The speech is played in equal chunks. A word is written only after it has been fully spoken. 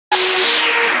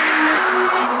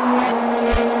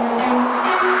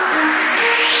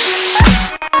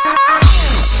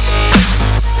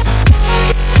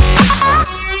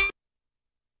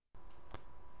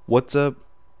What's up?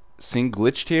 Sync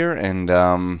glitched here,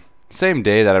 and same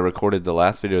day that I recorded the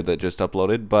last video that just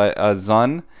uploaded, but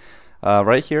Zun,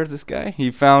 right here, this guy,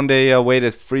 he found a way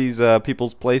to freeze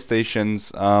people's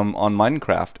PlayStations on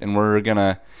Minecraft, and we're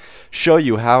gonna show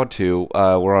you how to.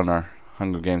 We're on our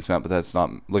Hunger Games map, but that's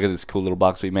not. Look at this cool little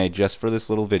box we made just for this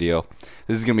little video.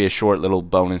 This is gonna be a short little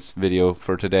bonus video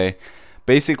for today.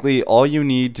 Basically, all you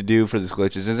need to do for this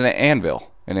glitch is an anvil.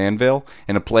 An anvil,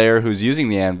 and a player who's using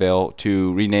the anvil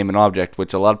to rename an object,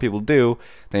 which a lot of people do.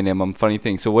 They name them funny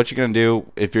things. So what you're going to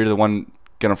do, if you're the one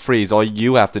going to freeze, all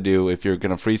you have to do if you're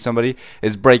going to freeze somebody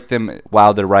is break them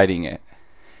while they're writing it.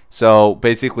 So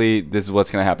basically, this is what's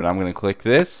going to happen. I'm going to click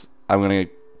this. I'm going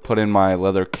to put in my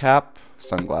leather cap,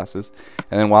 sunglasses,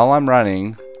 and then while I'm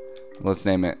writing, let's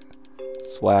name it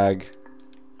swag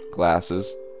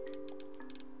glasses.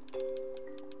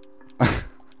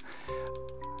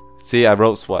 See, I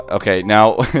wrote swag. Okay,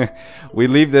 now we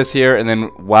leave this here, and then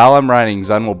while I'm writing,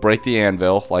 Zun will break the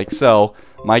anvil, like so.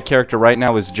 My character right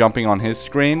now is jumping on his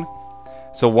screen.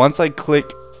 So once I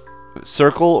click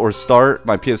circle or start,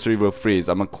 my PS3 will freeze.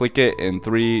 I'm going to click it in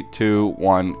 3, 2,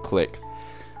 1, click.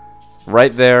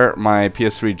 Right there, my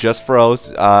PS3 just froze,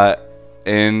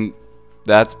 and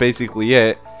that's basically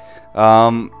it. I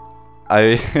mean,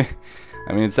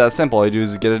 it's that simple. All you do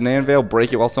is get an anvil,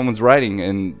 break it while someone's writing,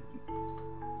 and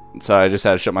so I just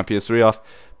had to shut my PS3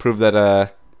 off, prove that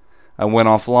I went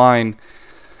offline.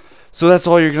 So that's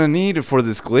all you're gonna need for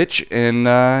this glitch, and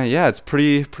yeah, it's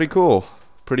pretty cool,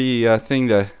 pretty thing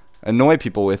to annoy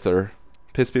people with, or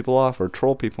piss people off, or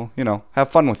troll people. You know, have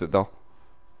fun with it though.